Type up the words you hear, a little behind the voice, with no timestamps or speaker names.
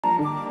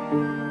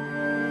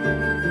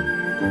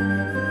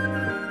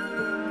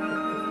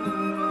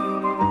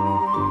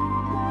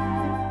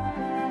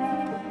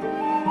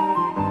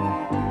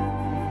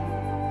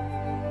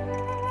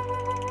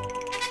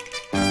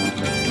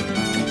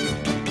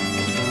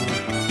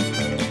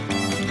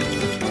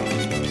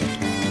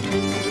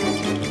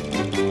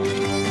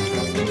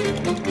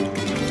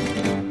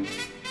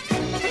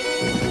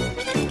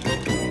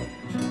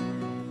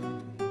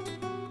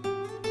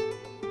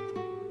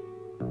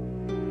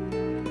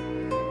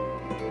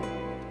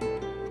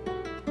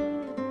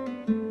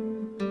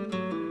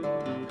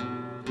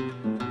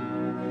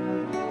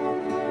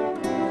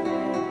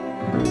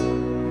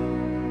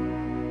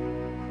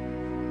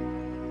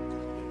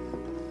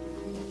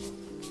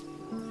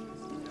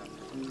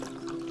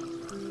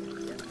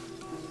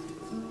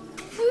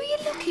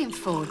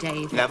For,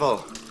 David?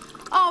 Neville.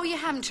 Oh, you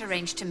haven't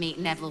arranged to meet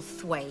Neville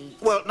Thwaite?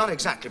 Well, not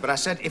exactly, but I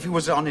said if he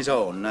was on his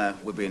own,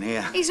 we'd be in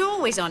here. He's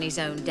always on his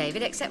own,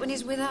 David, except when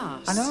he's with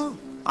us. I know.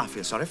 I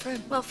feel sorry for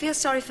him. Well, feel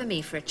sorry for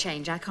me for a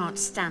change. I can't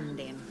stand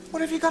him.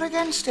 What have you got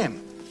against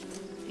him?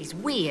 He's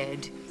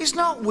weird. He's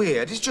not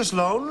weird, he's just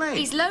lonely.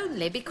 He's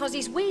lonely because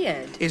he's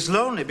weird. He's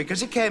lonely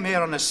because he came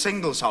here on a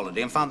singles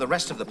holiday and found the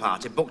rest of the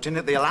party booked in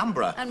at the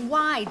Alhambra. And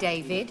why,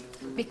 David?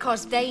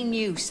 Because they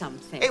knew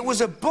something. It was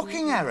a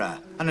booking error.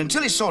 And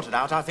until he's sorted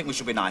out, I think we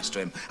should be nice to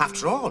him.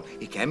 After all,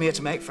 he came here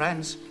to make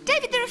friends.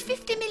 David, there are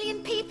 50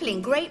 million people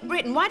in Great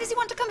Britain. Why does he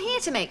want to come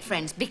here to make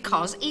friends?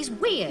 Because he's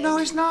weird. No,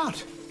 he's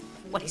not.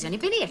 Well, he's only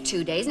been here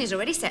 2 days and he's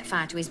already set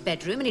fire to his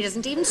bedroom and he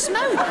doesn't even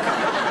smoke.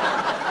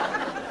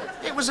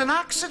 It was an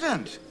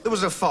accident. There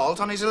was a fault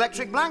on his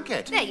electric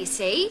blanket. There you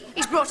see.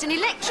 He's brought an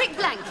electric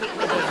blanket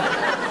with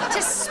him.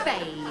 To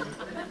Spain.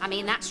 I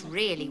mean, that's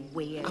really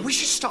weird. We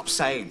should stop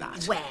saying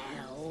that.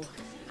 Well,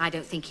 I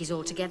don't think he's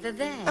altogether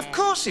there. Of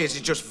course he is.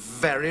 He's just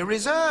very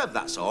reserved,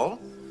 that's all.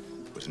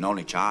 He was an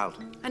only child.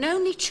 An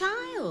only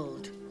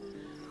child?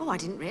 Oh, I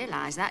didn't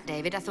realise that,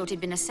 David. I thought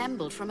he'd been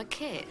assembled from a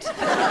kit.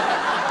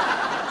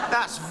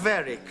 That's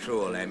very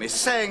cruel, Amy,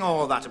 saying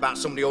all that about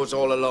somebody who's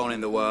all alone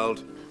in the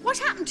world. What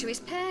happened to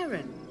his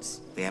parents?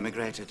 They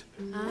emigrated.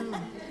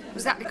 Oh.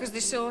 Was that because they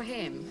saw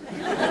him?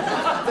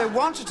 They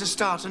wanted to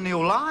start a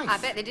new life. I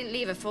bet they didn't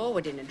leave a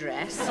forwarding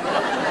address.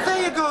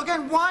 There you go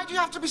again. Why do you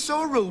have to be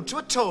so rude to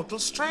a total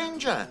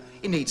stranger?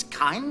 He needs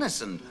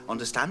kindness and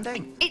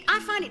understanding. I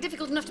find it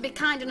difficult enough to be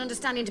kind and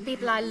understanding to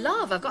people I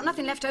love. I've got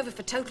nothing left over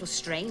for total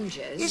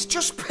strangers. He's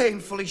just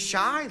painfully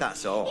shy,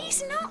 that's all.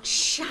 He's not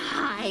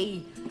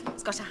shy.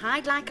 He's got to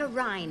hide like a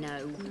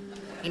rhino.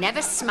 He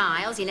never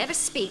smiles, he never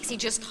speaks, he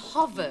just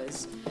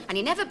hovers. And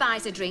he never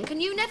buys a drink,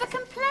 and you never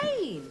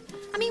complain.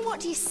 I mean,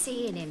 what do you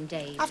see in him,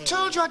 David? I've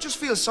told you I just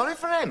feel sorry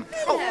for him.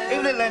 Hello. Oh,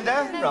 evening,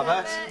 Linda. Hello,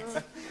 Robert.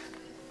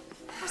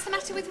 What's the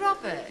matter with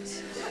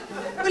Robert?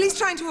 Well, he's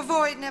trying to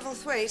avoid Neville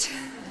Thwaite.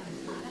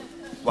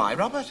 Why,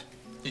 Robert?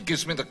 He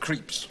gives me the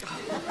creeps.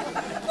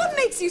 What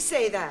makes you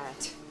say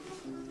that?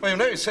 Well, you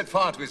know he set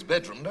fire to his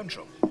bedroom, don't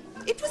you?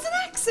 It was an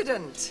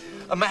accident.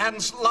 A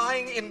man's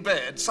lying in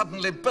bed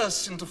suddenly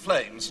bursts into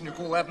flames, and you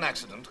call that an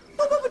accident?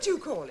 Well, what would you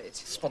call it?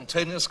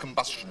 Spontaneous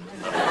combustion.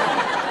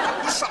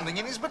 There's something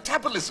in his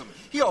metabolism.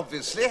 He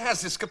obviously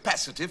has this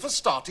capacity for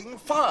starting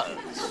fires.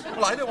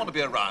 Well, I don't want to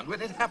be around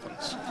when it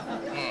happens.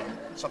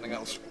 Something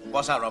else.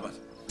 What's that, Robert?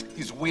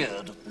 He's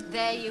weird.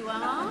 There you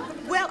are.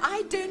 Well,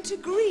 I don't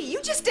agree.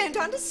 You just don't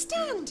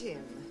understand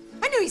him.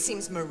 I know he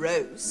seems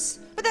morose,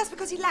 but that's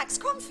because he lacks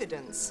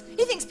confidence.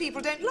 He thinks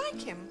people don't like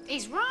him.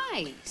 He's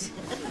right.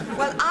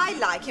 Well, I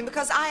like him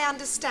because I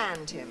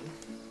understand him.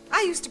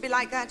 I used to be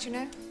like that, you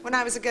know, when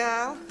I was a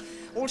girl.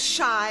 All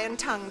shy and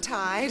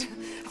tongue-tied.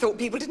 I thought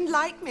people didn't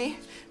like me,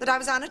 that I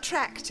was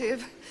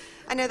unattractive.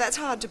 I know that's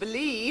hard to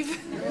believe.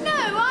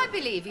 No, I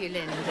believe you,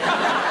 Linda.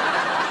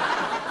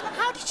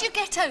 How did you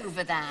get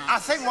over that? I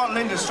think what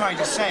Linda's trying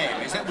to say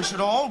is that we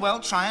should all, well,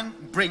 try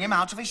and bring him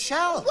out of his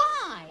shell.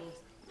 Why?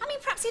 I mean,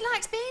 perhaps he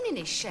likes being in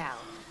his shell.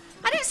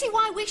 I don't see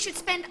why we should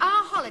spend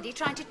our holiday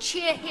trying to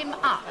cheer him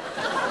up.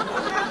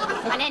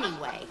 And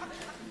anyway,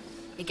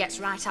 he gets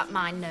right up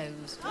my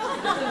nose.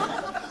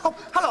 Oh,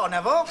 hello,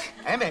 Neville.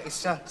 Amy,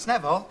 it's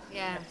Neville.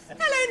 Yes.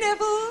 Hello,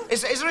 Neville.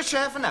 Is there a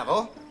chair for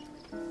Neville?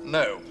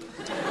 No.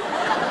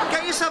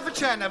 Get yourself a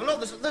chair, Neville.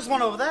 Look, there's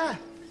one over there.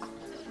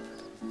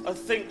 I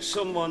think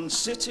someone's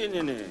sitting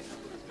in it.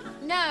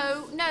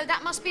 No,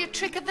 that must be a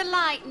trick of the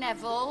light,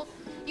 Neville.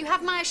 You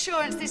have my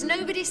assurance there's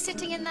nobody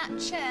sitting in that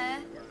chair.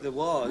 There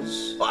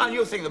was. Well, and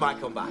you think they might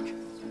come back?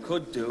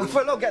 Could do.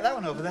 Well, look, get that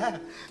one over there.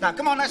 Now,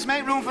 come on, let's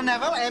make room for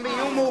Neville. Amy,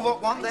 you move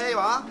up one. There you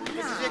are.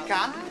 Just as you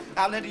can.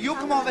 Now, Linda, you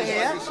come over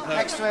here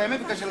next to Amy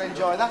because you'll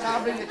enjoy that.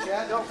 I'll bring the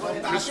chair. Don't worry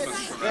about it.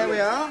 There we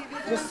are.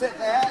 Just sit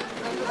there.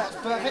 That's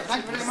perfect.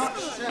 Thank you very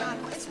much.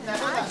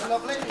 Neville, that's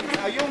lovely.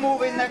 Now, you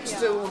move in next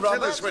to Robert.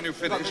 Tell us when you've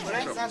finished. Got the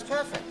drinks. That's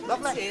perfect.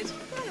 Lovely.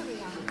 There we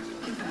are.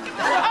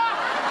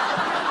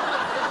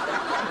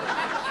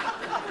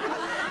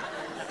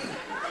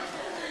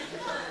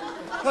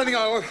 I think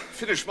I'll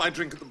finish my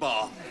drink at the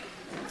bar.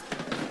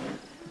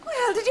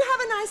 Well, did you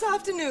have a nice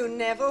afternoon,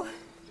 Neville?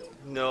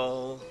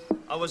 No,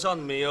 I was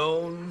on my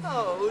own.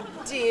 Oh,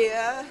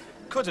 dear.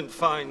 couldn't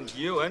find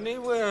you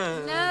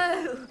anywhere.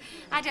 No,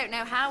 I don't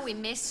know how we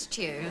missed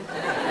you.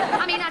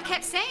 I mean, I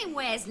kept saying,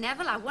 where's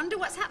Neville? I wonder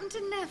what's happened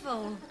to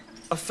Neville.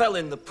 I fell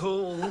in the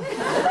pool.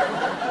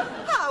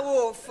 How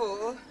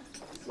awful.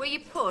 Were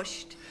you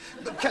pushed?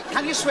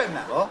 Can you swim,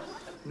 Neville?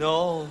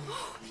 No,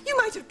 You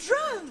might have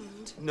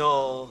drowned.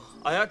 no,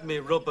 I had me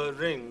rubber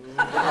ring.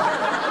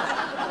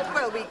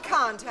 Well, we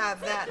can't have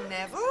that,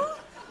 Neville.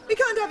 We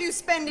can't have you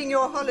spending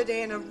your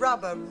holiday in a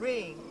rubber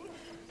ring.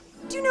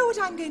 Do you know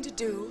what I'm going to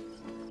do?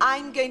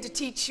 I'm going to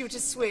teach you to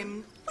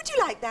swim. Would you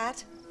like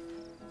that?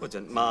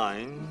 Wouldn't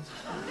mind.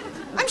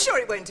 I'm sure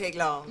it won't take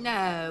long.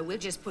 No, we'll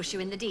just push you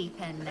in the deep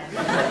end,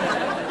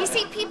 Neville. You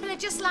see, people are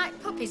just like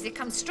puppies. They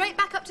come straight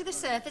back up to the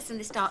surface and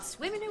they start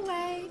swimming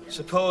away.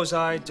 Suppose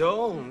I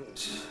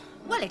don't.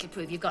 Well, it'll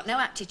prove you've got no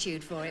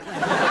aptitude for it, won't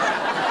it?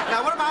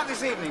 Now, what about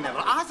this evening,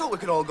 Neville? I thought we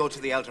could all go to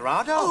the El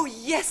Dorado. Oh,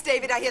 yes,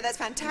 David, I hear that's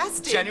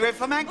fantastic. Genuine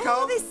flamenco.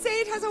 Oh, they say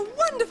it has a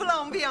wonderful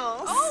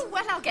ambiance. Oh,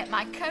 well, I'll get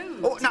my coat.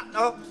 Oh,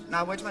 no,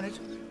 now, wait a minute.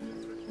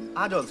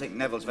 I don't think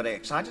Neville's very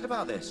excited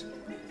about this.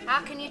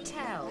 How can you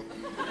tell?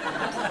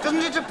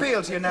 Doesn't it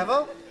appeal to you,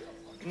 Neville?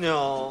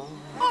 No.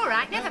 All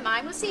right, never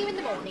mind. We'll see you in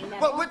the morning,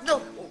 Neville. Well, no.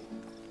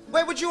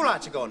 Where would you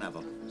like to go,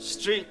 Neville?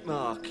 Street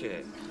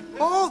market.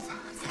 Oh,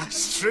 the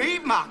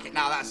street market.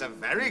 Now, that's a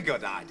very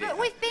good idea. But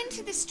we've been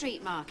to the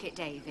street market,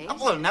 David. Oh,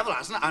 well, Neville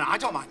hasn't, and I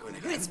don't mind going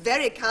again. It's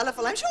very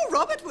colourful. I'm sure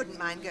Robert wouldn't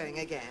mind going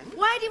again.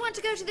 Why do you want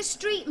to go to the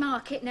street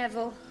market,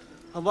 Neville?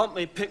 I want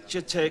my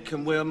picture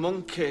taken with a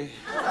monkey.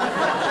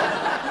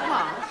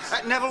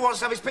 What? Neville wants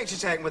to have his picture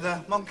taken with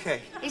a monkey.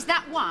 Is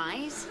that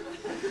wise?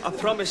 I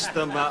promised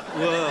them at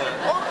work.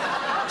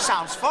 Oh,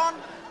 sounds fun.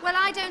 Well,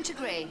 I don't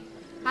agree.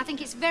 I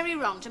think it's very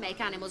wrong to make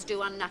animals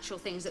do unnatural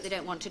things that they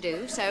don't want to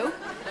do. So,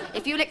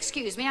 if you'll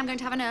excuse me, I'm going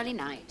to have an early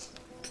night.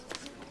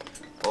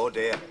 Oh,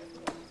 dear.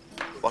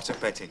 What a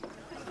pity.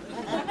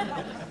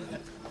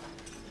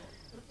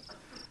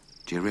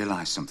 Do you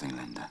realise something,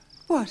 Linda?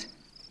 What?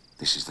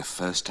 This is the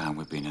first time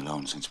we've been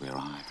alone since we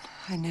arrived.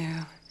 I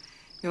know.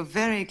 You're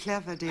very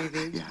clever,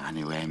 David. Yeah, I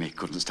knew Amy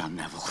couldn't stand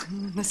Neville.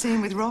 The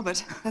same with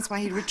Robert. That's why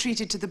he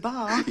retreated to the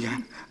bar. Yeah,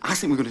 I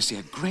think we're going to see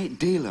a great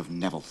deal of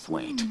Neville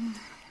Thwaite.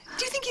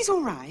 Do you think he's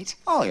all right?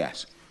 Oh,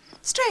 yes.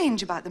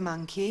 Strange about the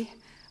monkey.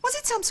 Was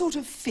it some sort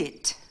of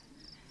fit?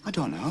 I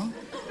don't know.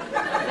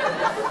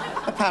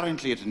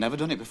 Apparently, it had never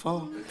done it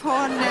before.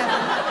 Poor Neville.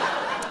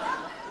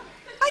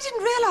 I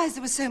didn't realise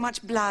there was so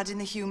much blood in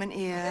the human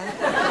ear.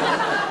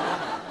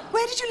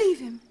 Where did you leave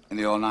him? In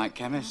the all-night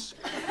chemist.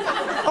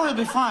 Oh, he'll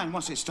be fine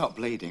once it stopped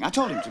bleeding. I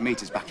told him to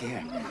meet us back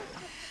here.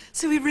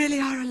 So we really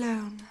are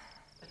alone.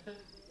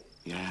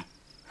 Yeah.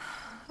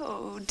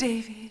 Oh,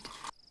 David.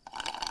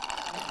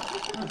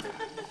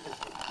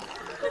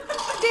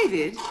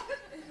 David,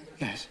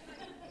 Yes.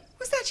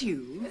 was that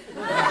you?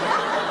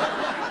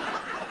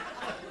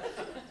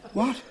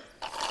 What?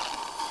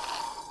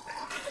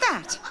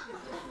 That?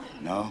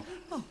 No.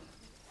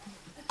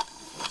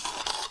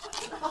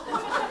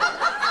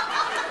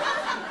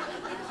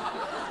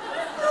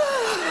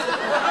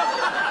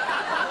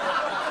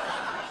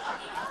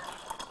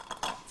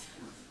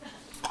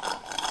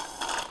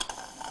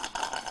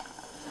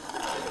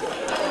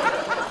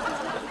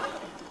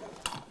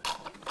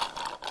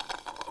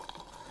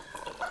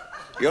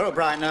 You're up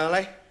bright and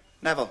early.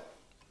 Neville,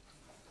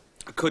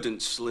 I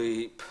couldn't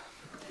sleep.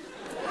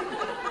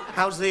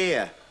 how's the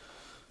ear?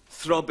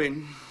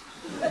 Throbbing.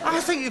 I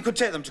think you could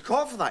take them to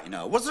court for that, you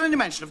know. Was there any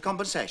mention of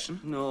compensation?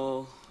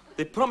 No.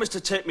 They promised to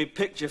take me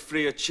picture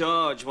free of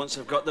charge once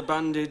I've got the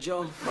bandage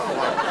off.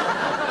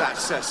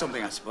 That's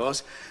something, I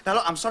suppose. Now,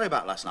 look, I'm sorry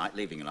about last night,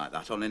 leaving you like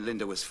that. Only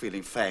Linda was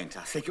feeling faint.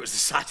 I think it was the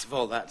sight of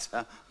all that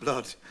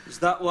blood. Is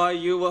that why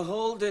you were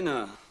holding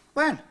her?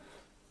 When?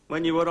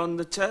 When you were on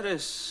the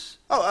terrace?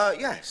 Oh,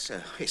 yes.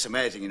 It's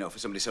amazing, you know, for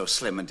somebody so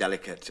slim and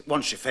delicate.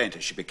 Once she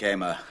fainted, she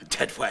became a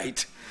dead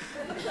weight.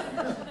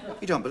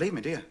 You don't believe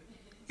me, do you?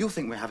 You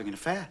think we're having an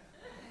affair.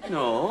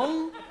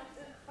 No.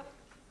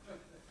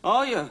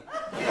 Are you?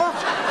 What?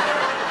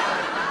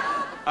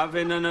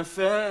 Having an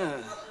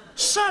affair?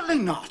 Certainly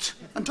not.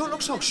 And don't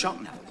look so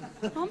shocked,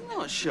 Neville. I'm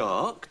not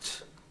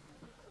shocked.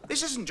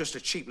 This isn't just a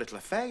cheap little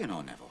affair, you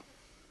know, Neville.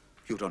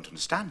 You don't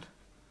understand.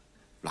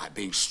 Like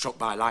being struck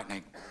by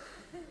lightning.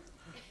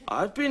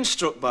 I've been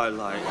struck by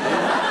lightning.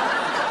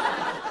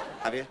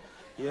 Have you?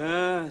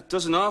 Yeah, it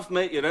doesn't half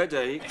make your head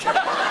ache.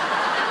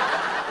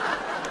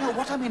 No,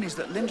 what I mean is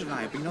that Linda and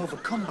I have been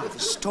overcome by the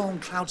storm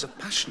clouds of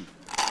passion.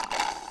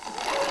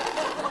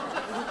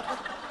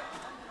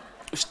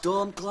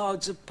 Storm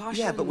clouds of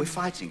passion? Yeah, but we're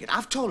fighting it.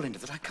 I've told Linda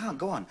that I can't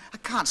go on. I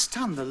can't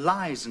stand the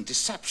lies and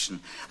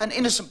deception and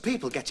innocent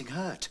people getting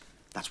hurt.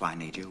 That's why I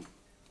need you.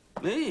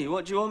 Me?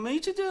 What do you want me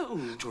to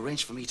do? To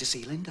arrange for me to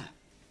see Linda.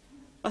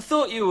 I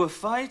thought you were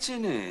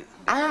fighting it.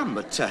 I am,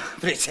 but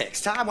it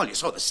takes time. Well, you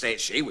saw the state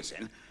she was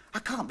in. I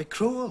can't be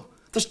cruel.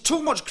 There's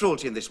too much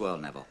cruelty in this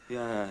world, Neville.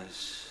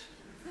 Yes.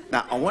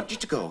 Now, I want you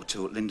to go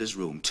to Linda's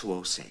room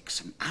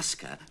 206 and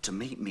ask her to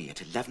meet me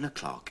at 11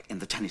 o'clock in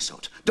the tennis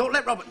hut. Don't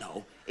let Robert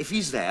know. If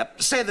he's there,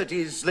 say that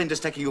Linda's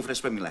taking you for a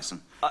swimming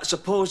lesson. I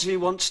suppose he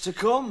wants to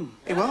come.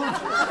 He won't.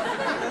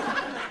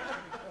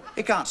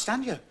 He can't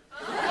stand you.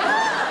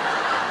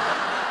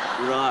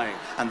 Right.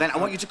 And then I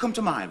want you to come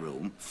to my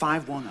room,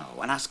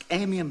 510, and ask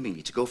Amy and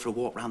me to go for a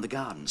walk round the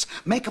gardens.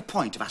 Make a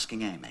point of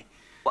asking Amy.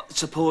 What,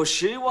 suppose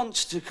she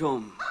wants to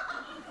come?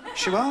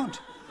 She won't.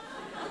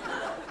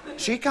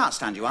 She can't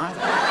stand you either.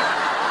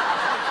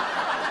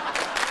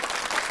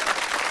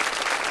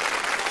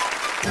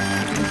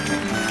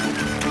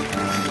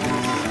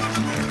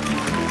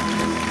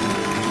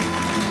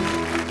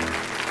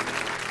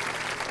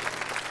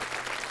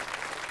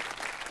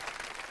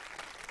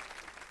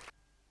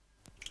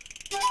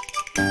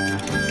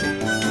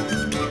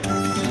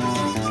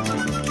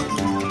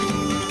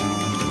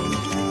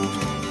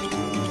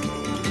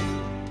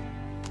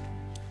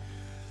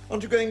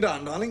 Aren't you going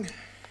down, darling?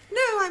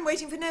 No, I'm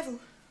waiting for Neville.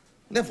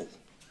 Neville?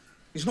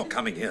 He's not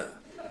coming here.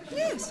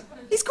 Yes,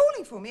 he's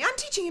calling for me. I'm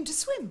teaching him to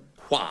swim.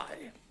 Why?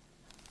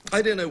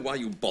 I don't know why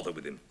you bother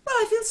with him. Well,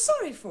 I feel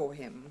sorry for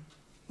him.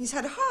 He's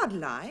had a hard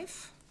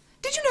life.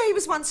 Did you know he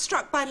was once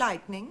struck by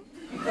lightning?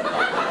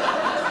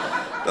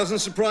 Doesn't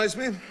surprise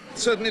me.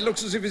 Certainly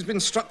looks as if he's been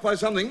struck by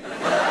something.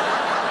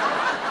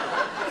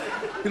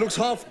 He looks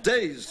half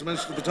dazed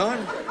most of the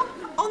time.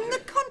 On the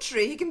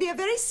contrary, he can be a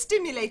very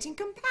stimulating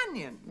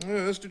companion.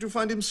 Yes, did you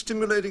find him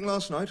stimulating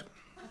last night?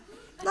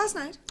 Last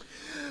night?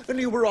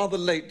 Only you were rather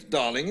late,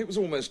 darling. It was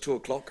almost 2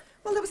 o'clock.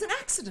 Well, there was an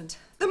accident.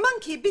 The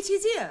monkey bit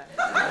his ear.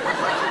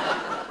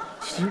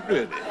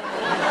 Really?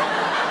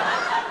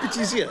 Bit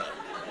his ear?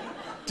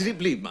 Did it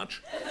bleed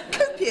much?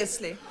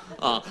 Copiously.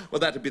 Ah, well,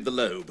 that'd be the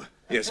lobe.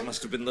 Yes, it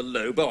must have been the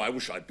lobe. Oh, I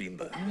wish I'd been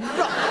there.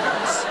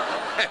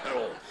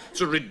 Hell,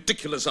 it's a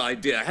ridiculous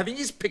idea. Having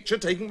his picture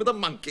taken with a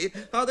monkey.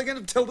 How are they going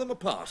to tell them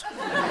apart?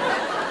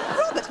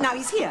 Robert, now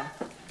he's here.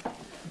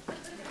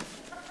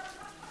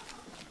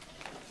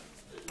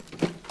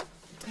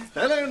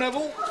 Hello,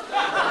 Neville.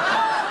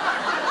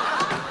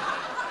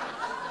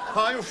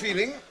 How are you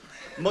feeling?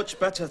 Much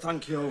better,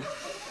 thank you.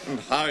 And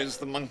how is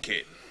the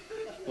monkey?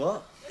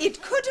 What?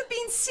 It could have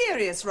been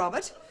serious,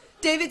 Robert.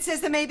 David says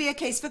there may be a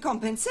case for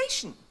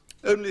compensation.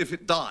 Only if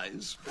it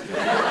dies.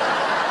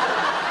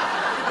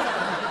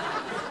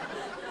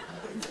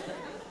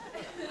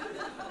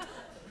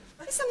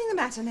 Is something the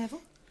matter,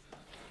 Neville?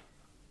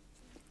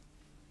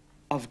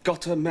 I've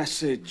got a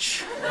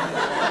message.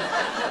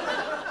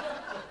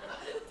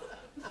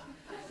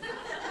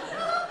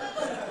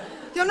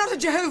 You're not a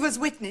Jehovah's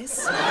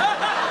Witness.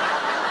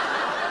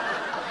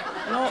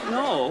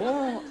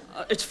 No.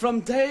 It's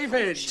from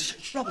David.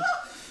 Robert,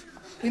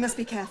 we must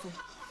be careful.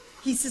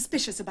 He's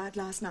suspicious about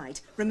last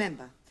night.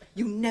 Remember,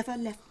 you never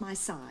left my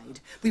side.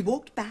 We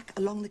walked back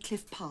along the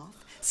cliff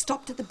path,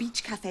 stopped at the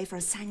beach cafe for a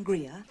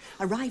sangria,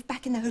 arrived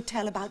back in the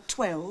hotel about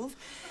 12,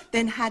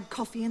 then had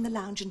coffee in the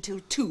lounge until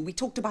 2. We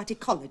talked about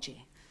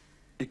ecology.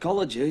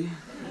 Ecology?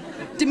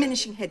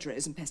 Diminishing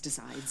hedgerows and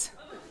pesticides.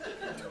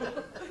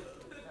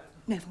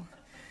 Neville,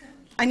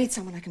 I need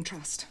someone I can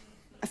trust.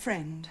 A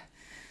friend.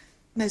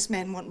 Most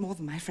men want more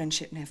than my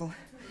friendship, Neville.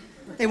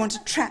 They want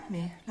to trap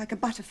me like a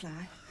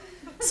butterfly,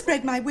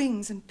 spread my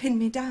wings and pin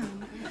me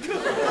down.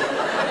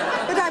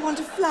 But I want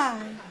to fly.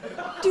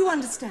 Do you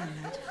understand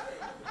that?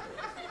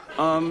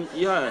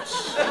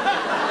 Yes.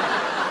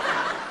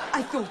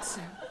 I thought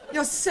so.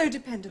 You're so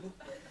dependable.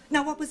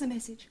 Now, what was the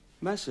message?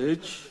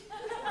 Message?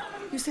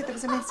 You said there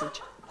was a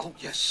message. Oh,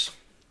 yes.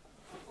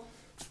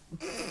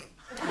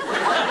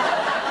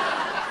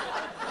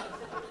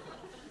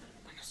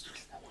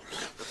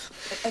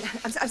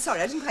 I'm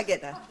sorry, I didn't quite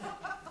get that.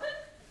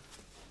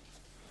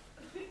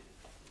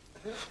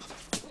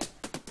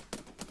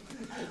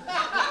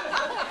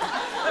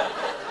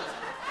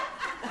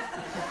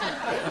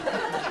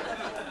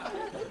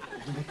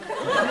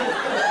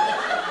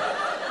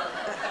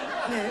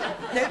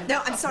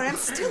 No, I'm sorry, I'm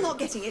still not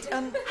getting it.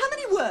 How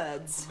many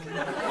words?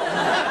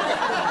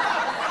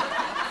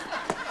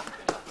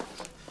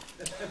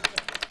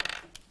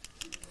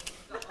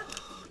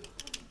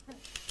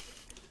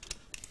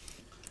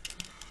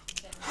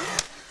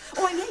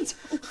 Oh, I'm late.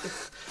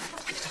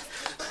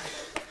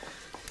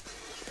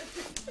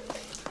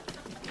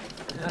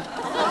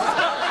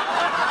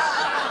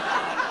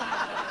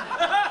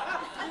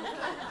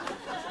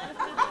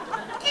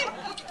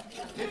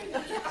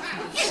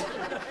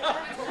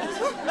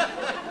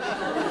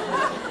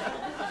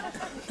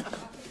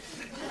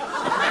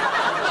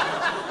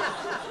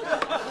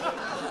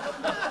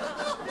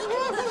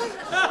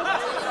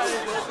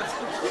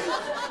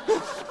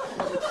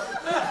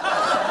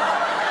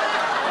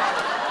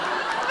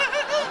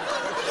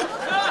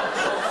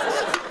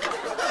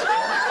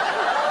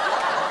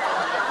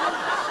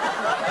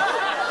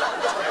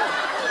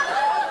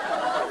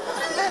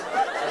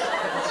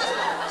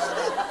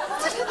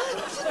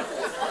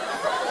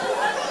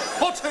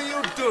 What are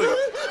you doing?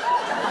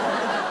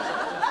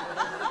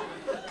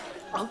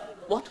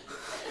 What?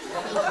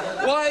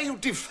 Why are you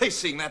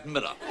defacing that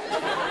mirror?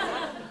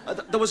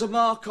 There was a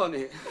mark on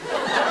it.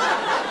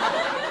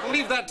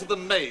 Leave that to the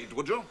maid,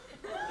 would you?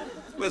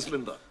 Where's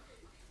Linda?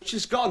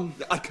 She's gone.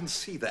 I can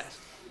see that.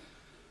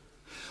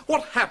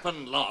 What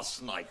happened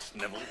last night,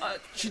 Neville?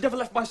 She never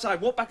left my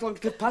side. Walked back along the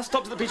cliff path,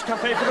 stopped at the beach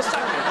cafe for the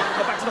sandwich.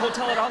 Got back to the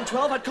hotel around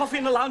 12, had coffee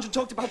in the lounge and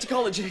talked about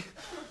ecology.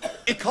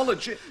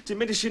 Ecology?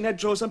 Diminishing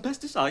hedgerows and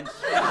pesticides.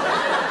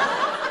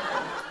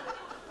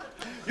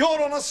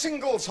 You're on a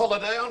singles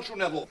holiday, aren't you,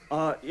 Neville?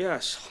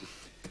 Yes.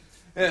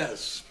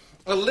 Yes.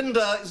 Well,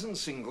 Linda isn't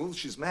single,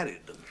 she's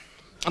married.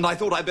 And I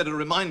thought I'd better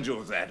remind you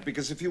of that,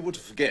 because if you were to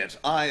forget,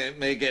 I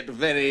may get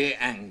very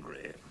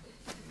angry.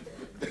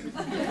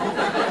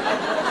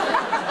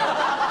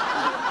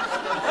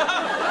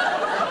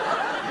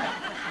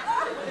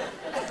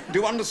 Do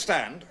you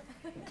understand?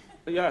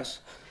 Yes.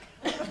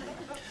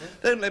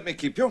 Don't let me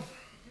keep you.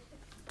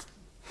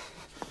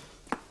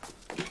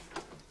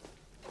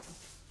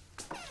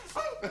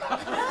 Do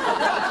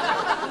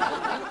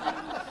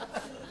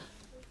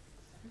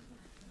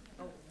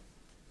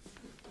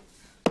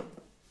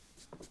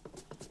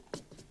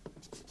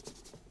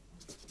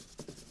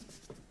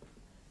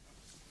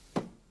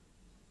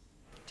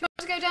you want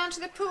to go down to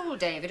the pool,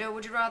 David, or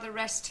would you rather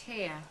rest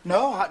here?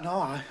 No, I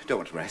don't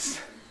want to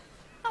rest.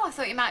 Oh, I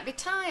thought you might be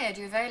tired.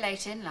 You were very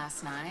late in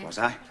last night. Was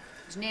I? It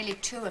was nearly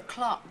 2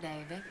 o'clock,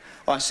 David.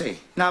 Oh, I see.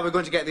 Now we're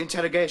going to get the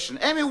interrogation.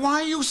 Amy,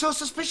 why are you so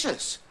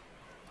suspicious?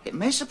 It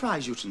may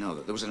surprise you to know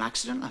that there was an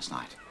accident last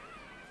night.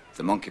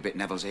 The monkey bit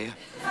Neville's ear.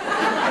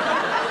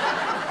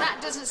 That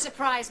doesn't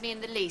surprise me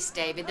in the least,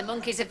 David. The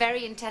monkey's a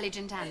very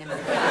intelligent animal.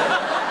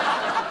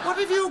 What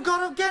have you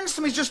got against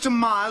him? He's just a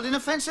mild,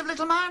 inoffensive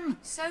little man.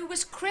 So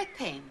was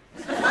Crippen.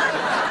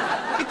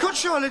 He could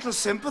show a little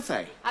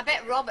sympathy. I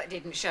bet Robert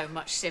didn't show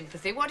much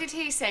sympathy. What did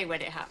he say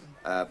when it happened?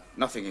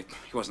 Nothing. He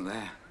wasn't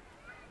there.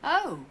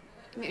 Oh,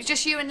 it was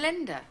just you and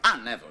Linda.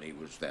 And Neville, he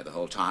was there the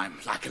whole time,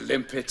 like a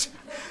limpet.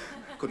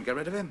 Couldn't get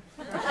rid of him.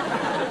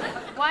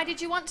 Why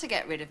did you want to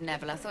get rid of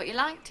Neville? I thought you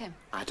liked him.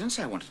 I didn't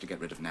say I wanted to get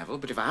rid of Neville,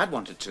 but if I had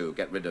wanted to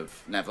get rid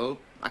of Neville,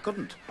 I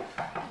couldn't.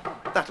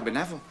 That'll be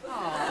Neville.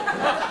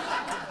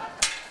 Oh.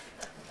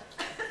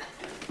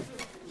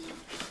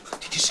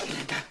 Did you see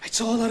Linda? It's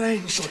all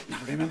arranged. Good. Now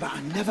remember, I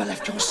never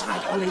left your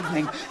side all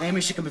evening. Amy,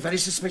 she can be very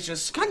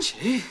suspicious. Can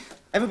she?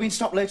 Ever been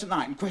stopped late at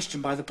night and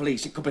questioned by the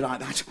police? It could be like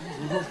that.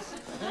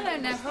 Hello,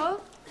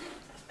 Neville.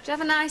 Did you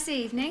have a nice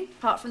evening,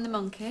 apart from the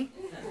monkey?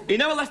 He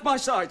never left my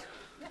side.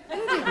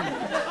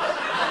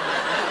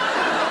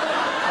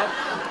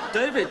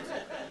 David.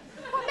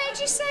 What made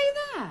you say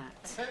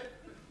that?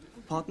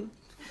 Pardon?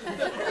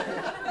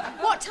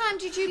 What time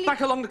did you leave?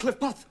 Back along the cliff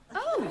path.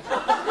 Oh.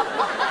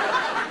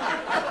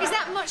 Is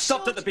that much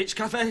Stopped short? at the beach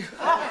cafe.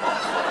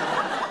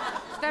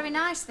 It's very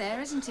nice there,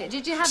 isn't it?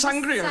 Did you have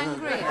Sangria.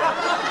 Sangria?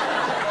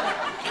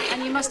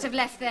 And you must have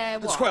left there,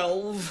 what?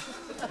 12.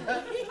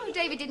 Oh,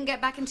 David didn't get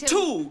back until...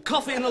 2.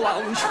 Coffee in the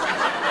lounge.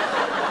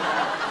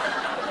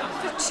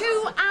 For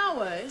 2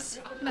 hours?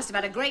 You must have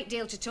had a great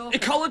deal to talk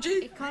about.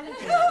 Ecology.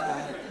 Ecology.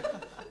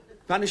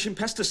 Vanishing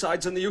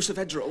pesticides and the use of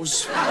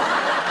hedgerows.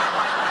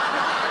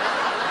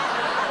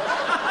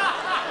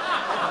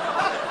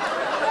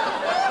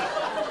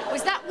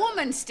 Was that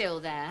woman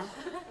still there?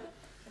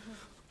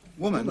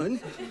 Woman?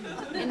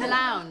 In the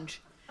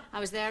lounge. I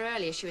was there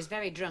earlier. She was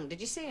very drunk.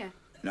 Did you see her?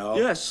 No.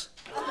 Yes.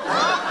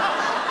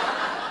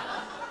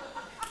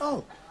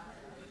 Oh.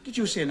 Did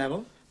you see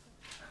Neville?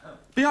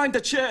 Behind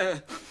the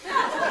chair.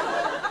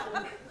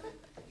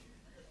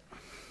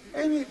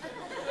 Amy,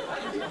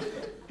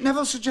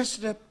 Neville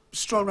suggested a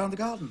stroll round the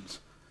gardens.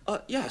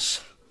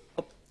 Yes.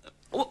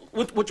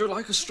 Would you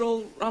like a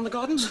stroll round the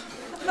gardens?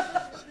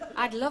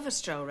 I'd love a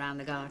stroll round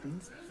the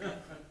gardens.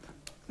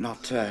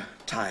 Not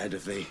tired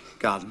of the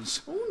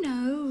gardens? Oh,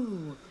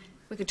 no.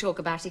 We could talk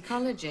about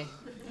ecology.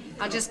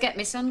 I'll just get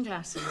me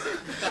sunglasses.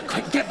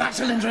 Quick, get back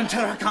to Linda and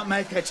tell her I can't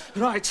make it.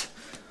 Right.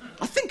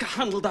 I think I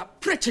handled that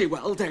pretty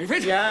well,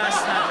 David. Yes,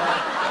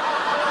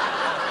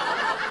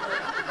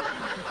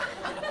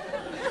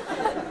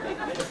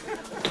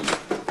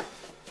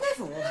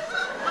 Neville.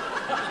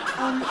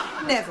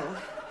 Neville,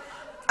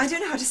 I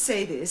don't know how to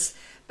say this,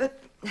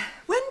 but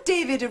when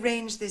David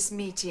arranged this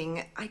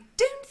meeting, I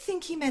don't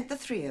think he meant the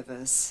 3 of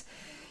us.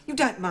 You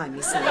don't mind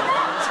me saying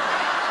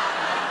that?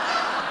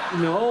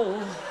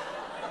 No.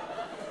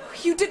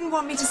 You didn't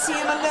want me to see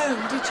him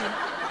alone, did you?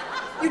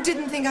 You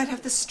didn't think I'd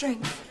have the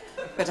strength,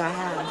 but I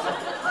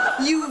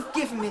have. You've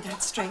given me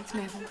that strength,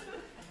 Neville,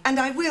 and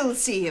I will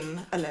see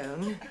him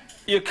alone.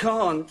 You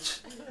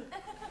can't.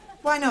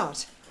 Why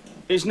not?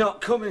 He's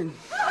not coming.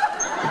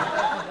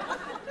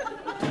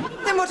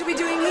 Then what are we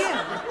doing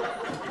here?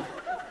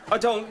 I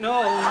don't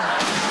know.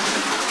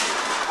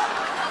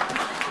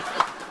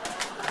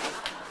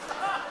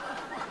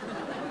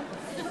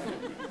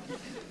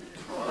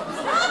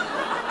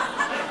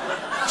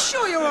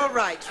 Sure you're all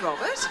right,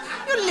 Robert?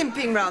 You're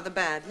limping rather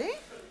badly.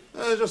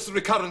 Just the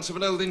recurrence of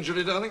an old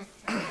injury, darling.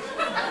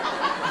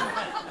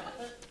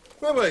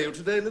 Where were you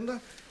today,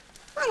 Linda?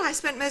 Well, I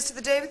spent most of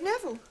the day with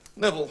Neville.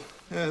 Neville,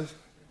 yes.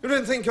 You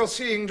don't think you're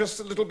seeing just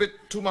a little bit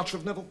too much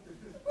of Neville?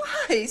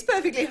 Why, he's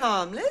perfectly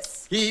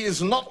harmless. He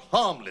is not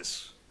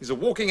harmless. He's a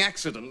walking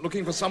accident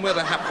looking for somewhere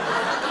to happen.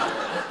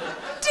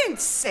 Don't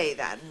say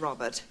that,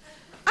 Robert.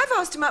 I've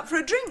asked him up for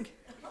a drink.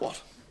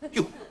 What?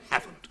 You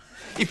haven't.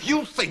 If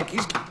you think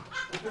he's...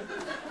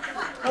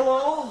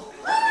 Hello?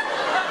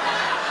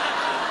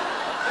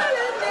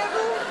 Hello,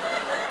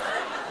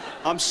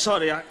 Neville. I'm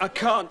sorry, I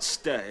can't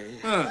stay.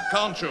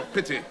 Can't you?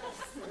 Pity.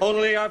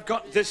 Only I've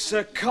got this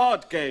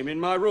card game in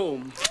my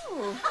room.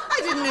 Oh, I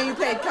didn't know you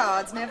played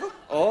cards, Neville.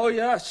 Oh,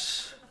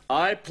 yes.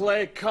 I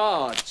play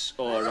cards,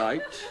 all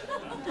right.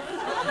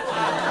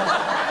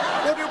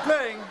 What are you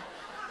playing?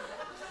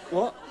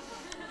 What?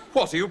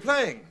 What are you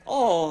playing?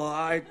 Oh,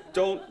 I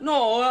don't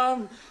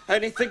know.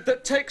 Anything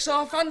that takes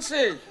our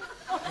fancy.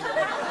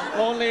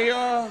 Only,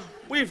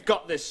 we've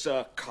got this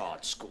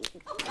card school.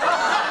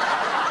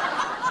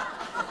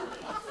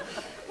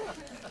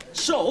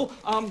 So,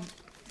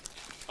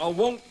 I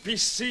won't be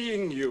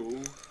seeing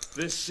you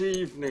this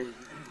evening.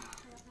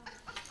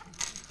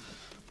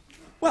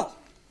 Well,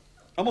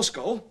 I must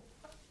go.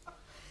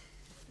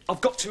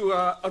 I've got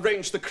to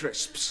arrange the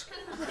crisps.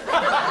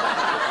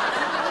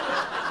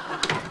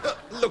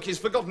 Look, he's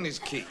forgotten his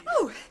key.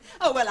 Oh,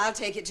 well, I'll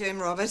take it to him,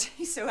 Robert.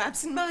 He's so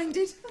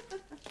absent-minded.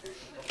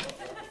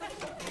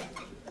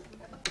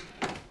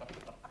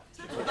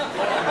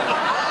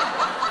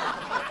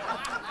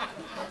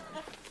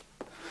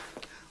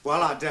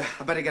 Well, I'd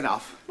better get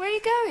off. Where are you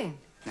going?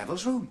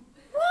 Neville's room.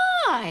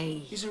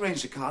 Why? He's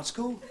arranged a card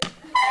school.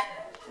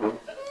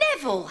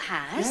 Neville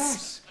has?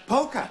 Yes.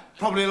 Poker.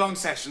 Probably a long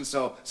session,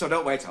 so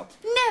don't wait up.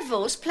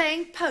 Neville's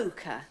playing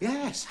poker?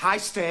 Yes. High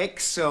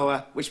stakes,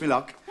 so wish me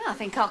luck. Well, I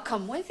think I'll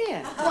come with you.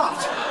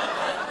 What?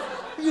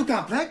 You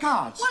can't play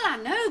cards. Well, I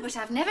know, but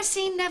I've never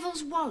seen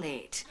Neville's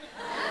wallet.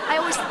 I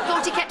always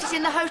thought he kept it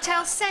in the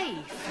hotel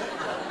safe.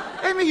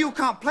 Amy, you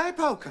can't play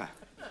poker.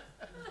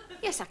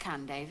 Yes, I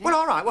can, David. Well,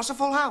 all right. What's a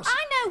full house?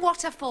 I know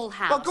what a full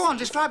house Well, go on,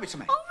 is. describe it to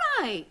me. All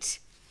right.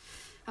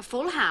 A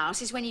full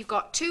house is when you've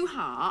got 2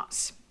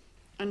 hearts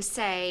and,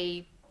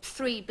 say,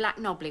 3 black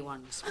knobbly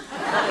ones. 3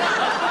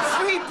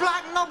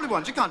 black knobbly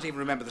ones. You can't even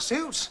remember the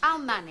suits. I'll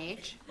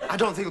manage. I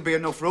don't think there'll be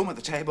enough room at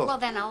the table. Well,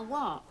 then I'll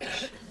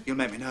watch. You'll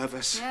make me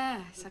nervous.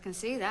 Yes, I can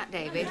see that,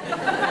 David.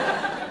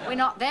 We're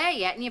not there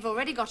yet, and you've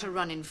already got a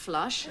running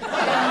flush. Go and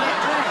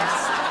get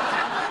dressed.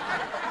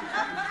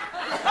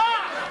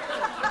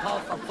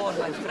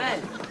 My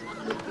friend.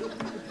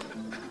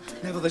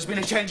 Neville, there's been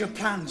a change of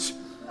plans.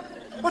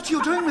 What are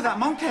you doing with that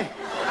monkey?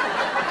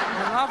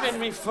 I'm having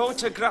me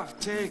photograph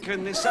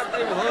taken. They said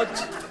they would.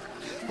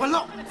 Well,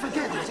 look,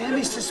 forget that.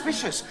 Amy's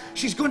suspicious.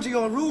 She's going to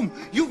your room.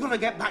 You've got to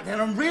get back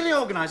there and really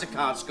organise a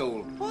card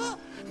school. What?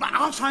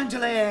 I'll try and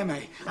delay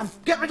Amy. And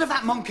get rid of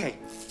that monkey.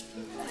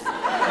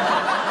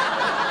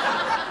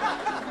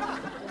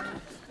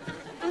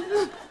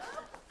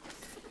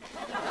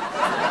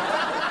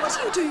 What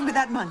are you doing with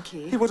that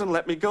monkey? He wouldn't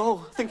let me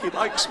go. I think he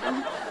likes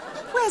me.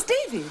 Where's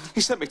David?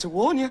 He sent me to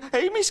warn you.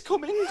 Amy's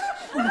coming.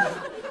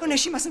 Oh, no,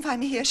 she mustn't find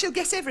me here. She'll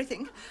guess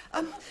everything.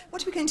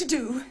 What are we going to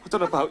do? I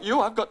don't know about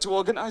you. I've got to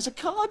organise a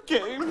card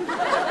game.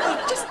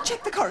 Oh, just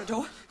check the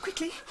corridor,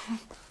 quickly.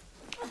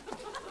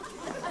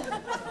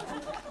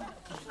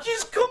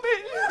 She's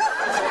coming.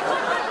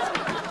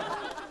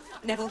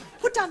 Neville,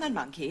 put down that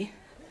monkey.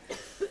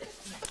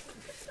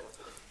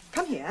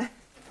 Come here.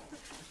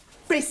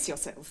 Brace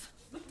yourself.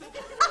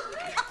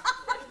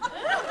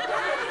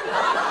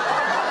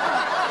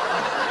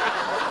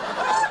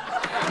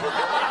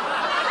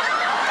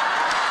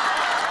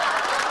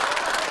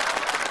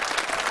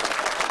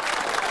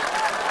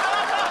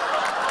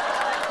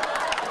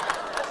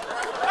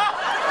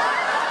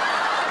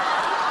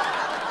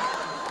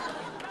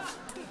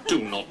 Do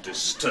not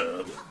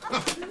disturb.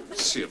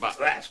 See about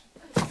that.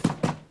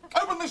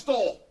 Open this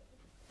door.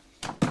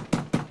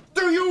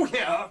 Do you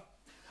hear?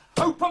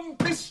 Open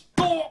this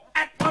door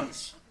at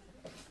once.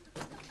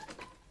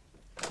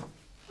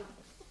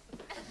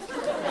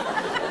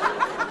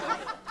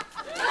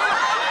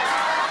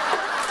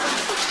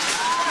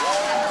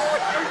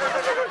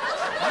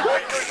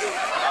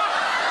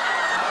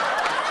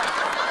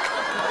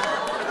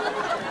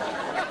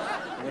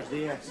 Buenos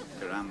días.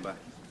 Caramba.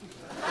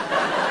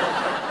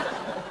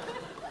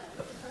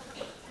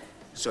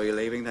 So you're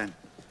leaving then?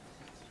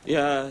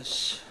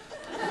 Yes.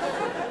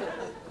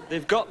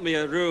 They've got me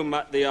a room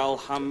at the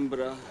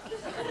Alhambra.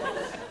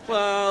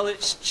 Well,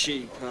 it's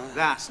cheaper.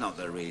 That's not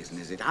the reason,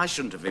 is it? I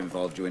shouldn't have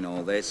involved you in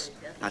all this.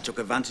 I took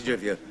advantage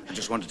of you. I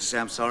just wanted to say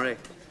I'm sorry.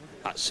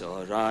 That's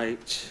all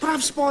right. But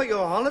I've spoilt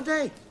your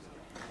holiday.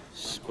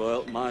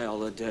 Spoilt my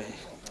holiday.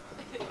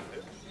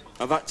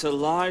 I've had to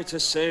lie to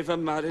save a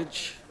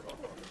marriage.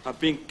 I've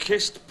been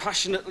kissed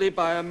passionately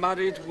by a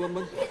married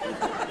woman.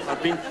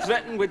 I've been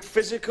threatened with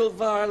physical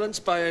violence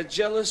by a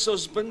jealous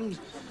husband.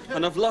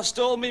 And I've lost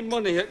all my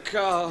money at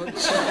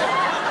cards.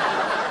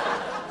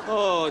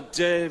 Oh,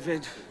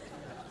 David,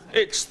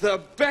 it's the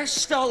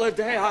best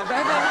holiday I've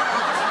ever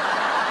had.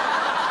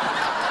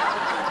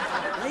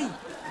 Hey,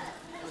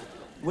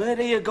 where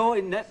are you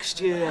going next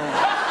year?